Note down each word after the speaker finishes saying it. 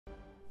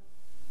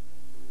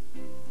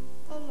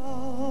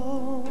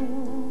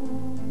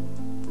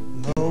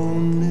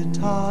Lonely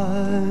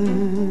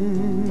time.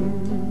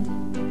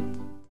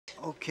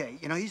 Okay,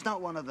 you know, he's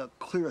not one of the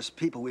clearest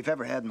people we've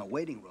ever had in the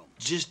waiting room.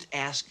 Just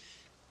ask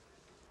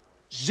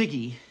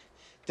Ziggy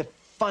to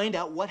find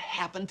out what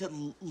happened to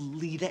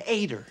Lita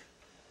Ader.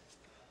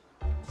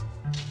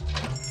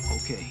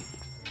 Okay.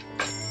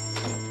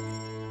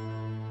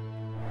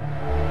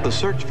 The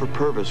search for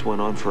Purvis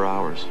went on for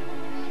hours.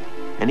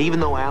 And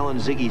even though Al and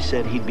Ziggy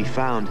said he'd be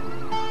found,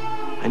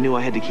 I knew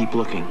I had to keep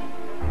looking.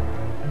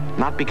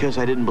 Not because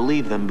I didn't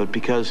believe them, but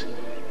because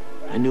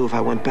I knew if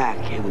I went back,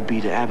 it would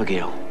be to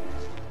Abigail.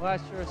 Well, I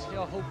sure as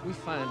hell hope we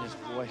find this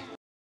boy.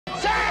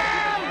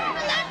 Sam!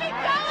 Let me go!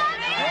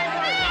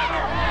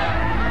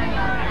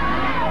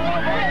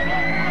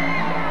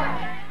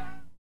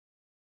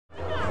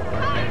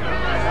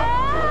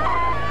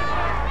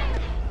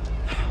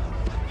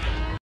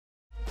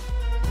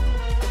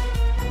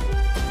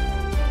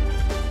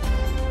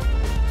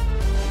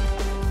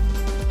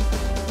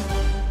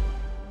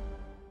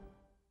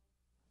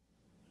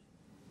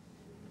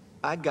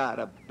 I got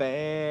a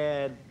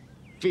bad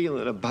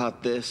feeling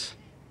about this.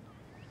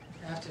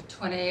 After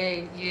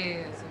 28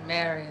 years of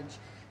marriage,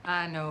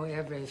 I know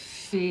every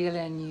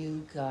feeling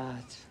you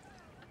got.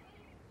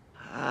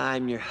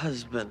 I'm your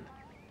husband.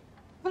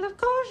 Well, of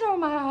course you're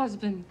my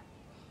husband.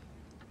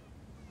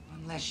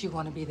 Unless you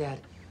want to be that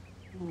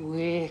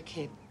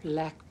wicked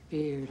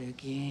Blackbeard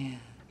again.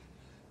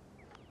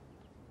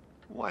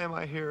 Why am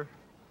I here?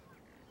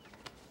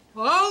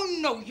 Oh,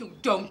 no, you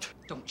don't.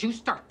 Don't you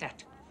start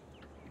that.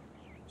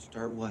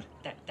 Start what?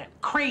 That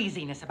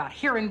craziness about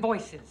hearing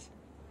voices.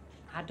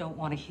 I don't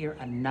want to hear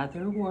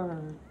another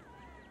word.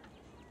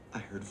 I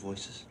heard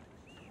voices.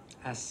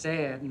 I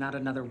said not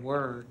another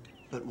word.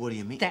 But what do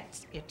you mean?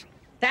 That's it.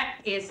 That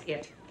is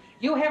it.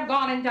 You have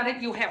gone and done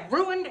it. You have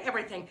ruined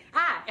everything.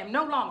 I am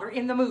no longer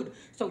in the mood,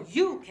 so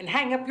you can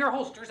hang up your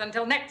holsters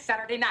until next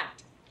Saturday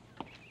night.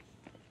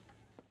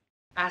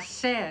 I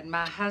said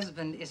my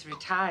husband is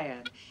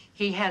retired.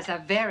 He has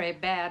a very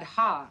bad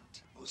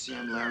heart. Oh,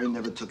 Sam, Larry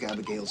never took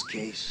Abigail's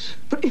case.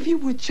 But if you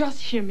would just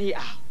hear me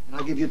out. And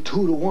I'll give you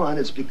 2 to 1.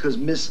 It's because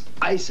Miss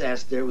Ice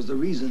Ass there was the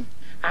reason.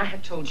 I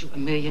have told you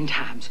 1,000,000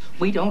 times,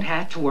 we don't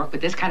have to work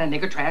with this kind of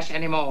nigger trash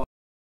anymore.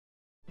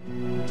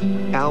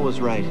 Al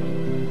was right.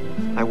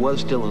 I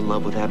was still in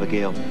love with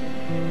Abigail.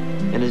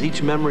 And as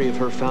each memory of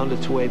her found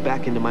its way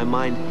back into my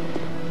mind,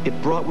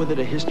 it brought with it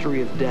a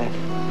history of death.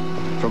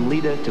 From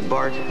Lita to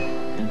Bart,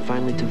 and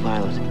finally to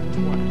Violet.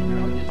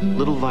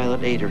 Little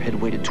Violet Ader had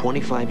waited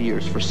 25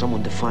 years for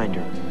someone to find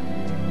her.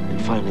 And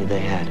finally they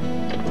had.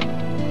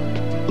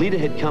 Lita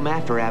had come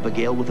after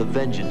Abigail with a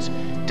vengeance,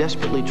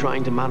 desperately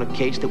trying to mount a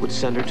case that would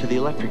send her to the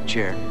electric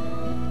chair.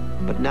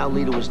 But now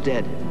Lita was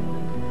dead.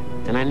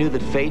 And I knew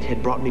that fate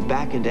had brought me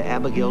back into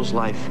Abigail's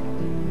life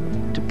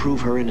to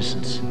prove her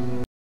innocence.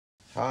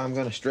 I'm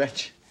gonna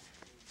stretch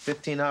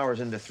 15 hours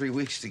into 3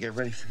 weeks to get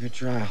ready for your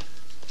trial.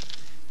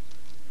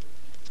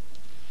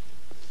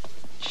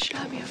 Should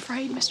I be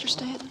afraid, Mr.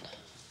 Stanton?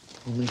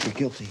 Only if you're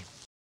guilty.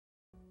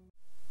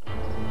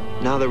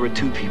 Now there were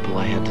 2 people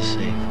I had to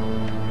save.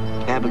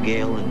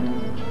 Abigail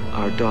and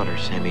our daughter,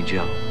 Sammy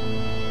Jo.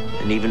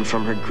 And even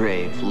from her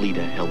grave,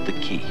 Lita held the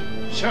key.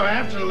 So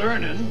after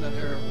learning that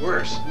her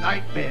worst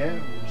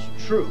nightmare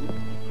was true,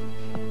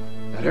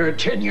 that her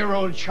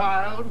 10-year-old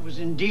child was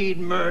indeed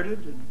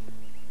murdered and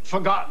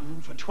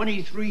forgotten for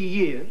 23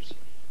 years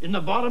in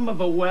the bottom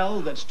of a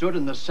well that stood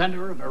in the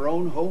center of her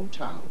own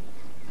hometown,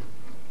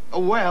 a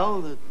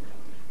well that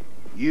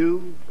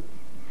you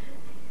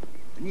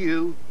and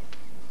you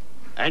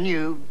and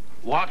you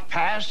walked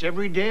past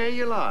every day of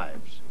your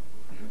lives,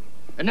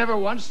 and never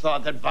once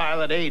thought that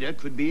Violet Ader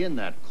could be in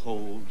that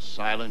cold,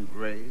 silent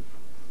grave,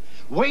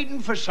 waiting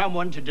for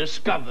someone to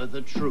discover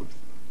the truth.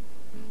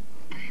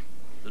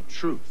 The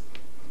truth.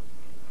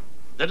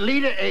 That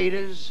Lita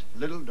Ader's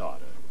little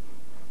daughter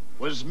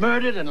was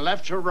murdered and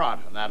left to rot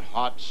on that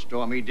hot,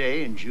 stormy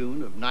day in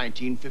June of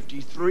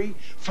 1953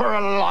 for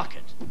a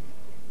locket.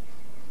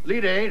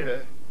 Lita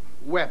Ader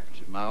wept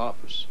in my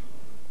office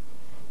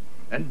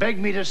and begged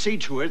me to see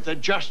to it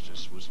that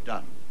justice was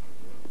done.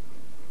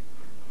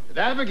 That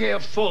Abigail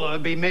Fuller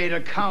be made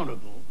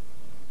accountable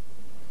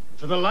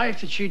for the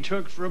life that she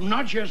took from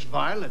not just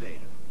Violet Ader,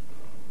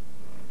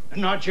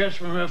 and not just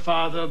from her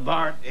father,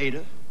 Bart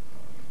Ader,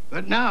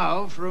 but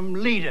now from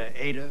Lita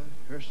Ader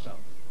herself.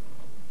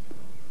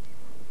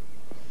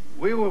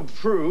 We will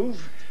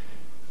prove,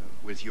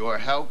 with your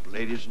help,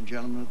 ladies and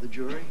gentlemen of the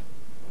jury,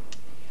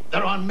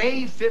 that on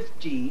May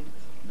 15th,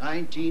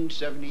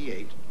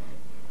 1978,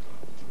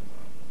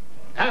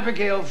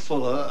 Abigail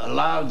Fuller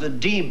allowed the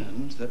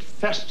demons that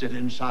festered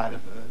inside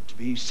of her to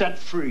be set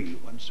free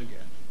once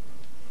again,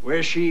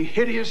 where she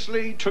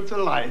hideously took the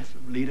life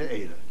of Lita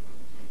Ader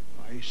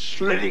by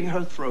slitting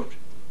her throat.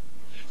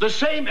 The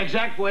same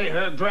exact way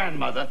her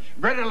grandmother,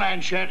 Greta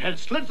Lanchette, had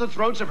slit the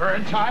throats of her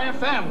entire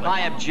family.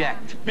 I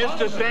object.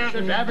 Mr.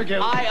 Stanton,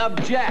 Abigail... I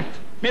object.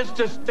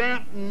 Mr.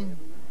 Stanton,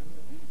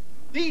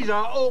 These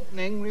are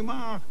opening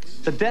remarks.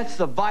 The deaths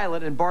of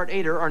Violet and Bart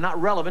Ader are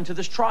not relevant to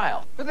this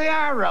trial. But they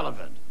are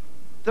relevant.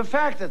 The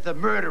fact that the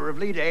murder of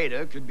Lita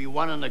Ada could be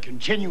one in a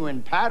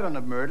continuing pattern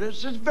of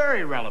murders is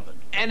very relevant.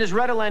 And is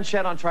Retta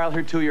Lanchette on trial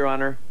here too, Your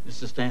Honor?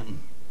 Mr. Stanton,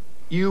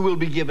 you will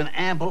be given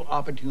ample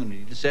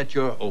opportunity to set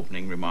your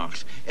opening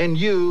remarks, and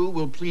you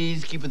will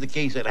please keep the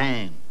case at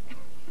hand.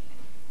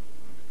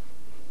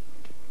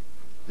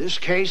 This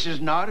case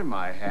is not in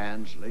my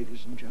hands,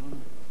 ladies and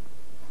gentlemen.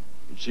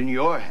 It's in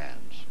your hands.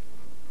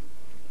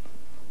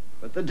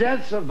 But the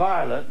deaths of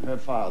Violet and her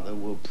father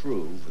will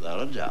prove, without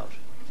a doubt,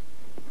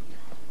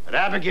 that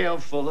Abigail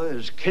Fuller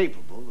is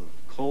capable of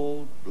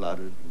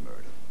cold-blooded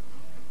murder.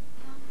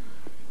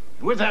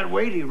 With that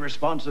weighty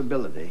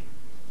responsibility,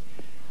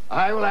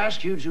 I will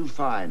ask you to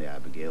find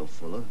Abigail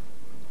Fuller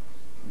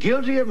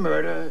guilty of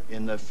murder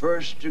in the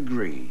first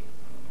degree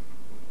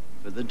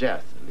for the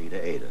death of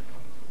Lita Ada.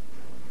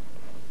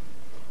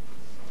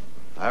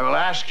 I will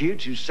ask you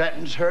to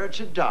sentence her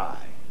to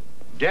die.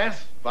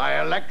 Death by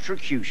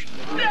electrocution.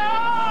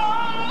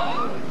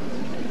 No!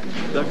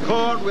 The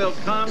court will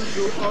come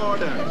to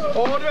order.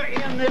 Order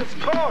in this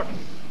court.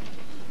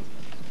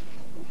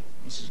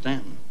 Mr.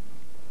 Stanton,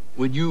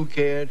 would you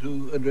care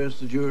to address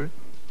the jury?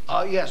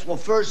 Yes. Well,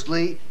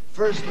 firstly,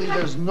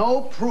 there's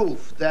no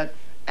proof that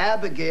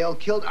Abigail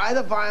killed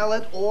either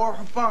Violet or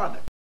her father.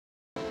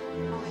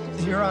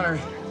 Your Honor,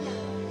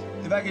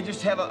 if I could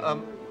just have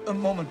a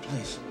moment,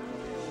 please.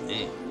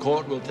 The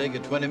court will take a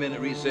 20-minute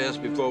recess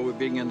before we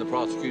begin the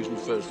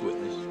prosecution's first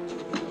witness.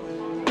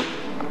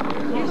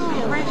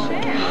 Fresh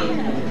air.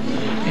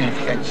 Yeah, I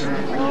think I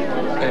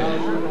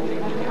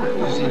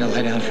just need to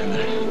lie down for a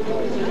minute.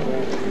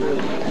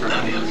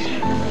 I'll be okay.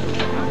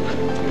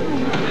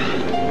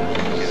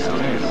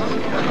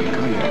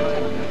 Come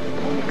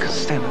here.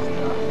 Stand up.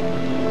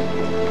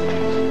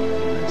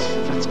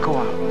 Let's go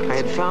out. I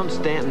had found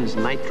Stanton's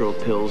nitro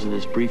pills in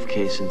his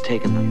briefcase and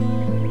taken them.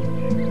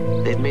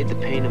 They'd made the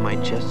pain in my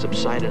chest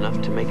subside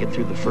enough to make it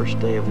through the first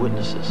day of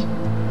witnesses.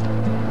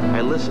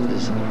 I listened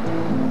as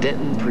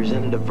Denton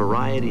presented a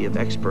variety of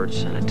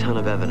experts and a ton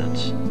of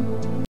evidence.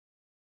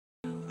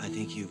 I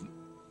think you've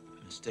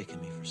mistaken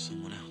me for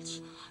someone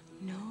else.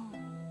 No.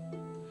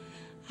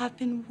 I've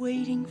been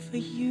waiting for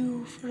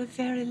you for a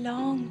very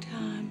long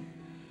time.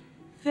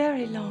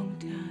 Very long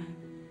time.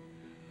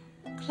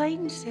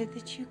 Clayton said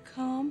that you'd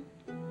come.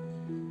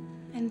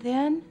 And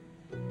then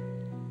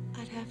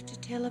I'd have to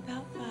tell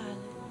about Violet.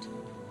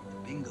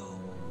 Bingo.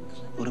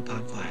 What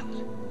about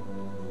Violet?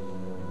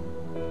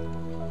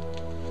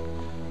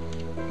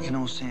 You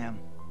know, Sam,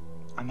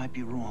 I might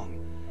be wrong,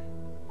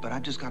 but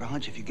I've just got a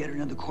hunch if you get her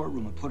into the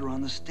courtroom and put her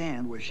on the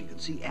stand where she can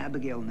see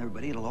Abigail and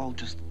everybody, it'll all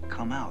just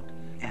come out.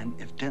 And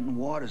if Denton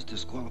Waters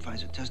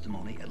disqualifies her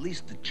testimony, at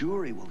least the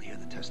jury will hear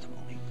the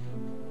testimony.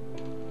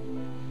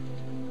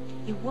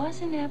 It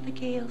wasn't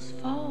Abigail's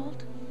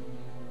fault.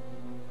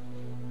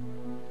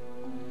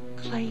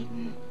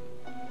 Clayton.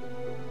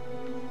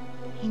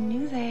 He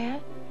knew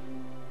that.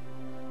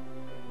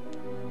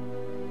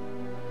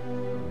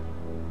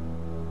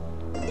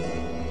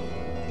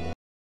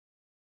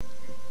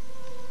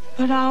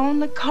 But I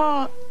only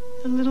caught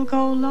the little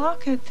gold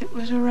locket that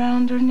was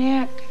around her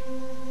neck.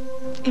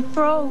 It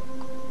broke.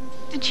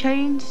 The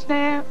chain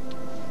snapped.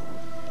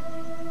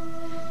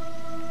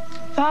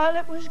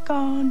 Violet was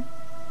gone.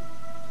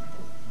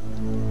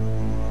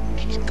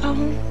 She's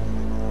gone.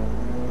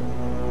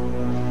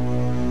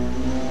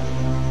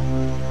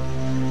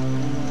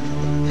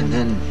 And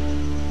then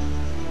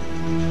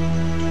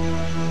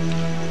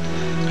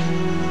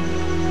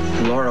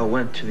Laura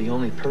went to the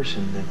only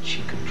person that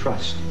she could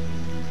trust.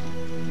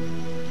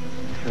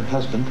 Her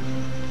husband.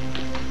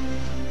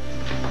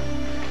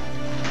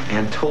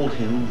 And told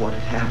him what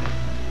had happened.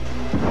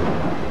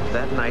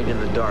 That night in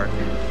the dark,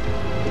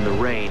 in the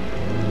rain,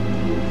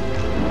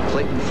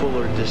 Clayton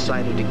Fuller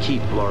decided to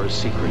keep Laura's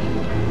secret.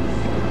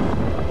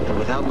 And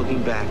without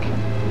looking back,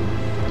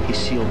 he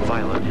sealed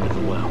Violet into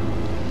the well.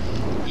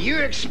 You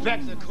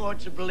expect the court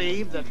to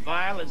believe that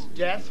Violet's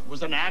death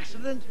was an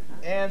accident?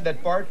 And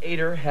that Bart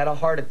Ader had a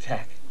heart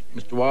attack.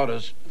 Mr.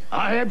 Waters.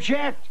 I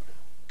object.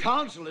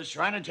 Counsel is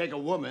trying to take a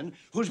woman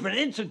who's been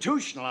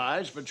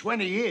institutionalized for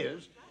 20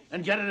 years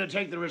and get her to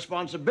take the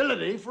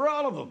responsibility for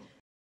all of them.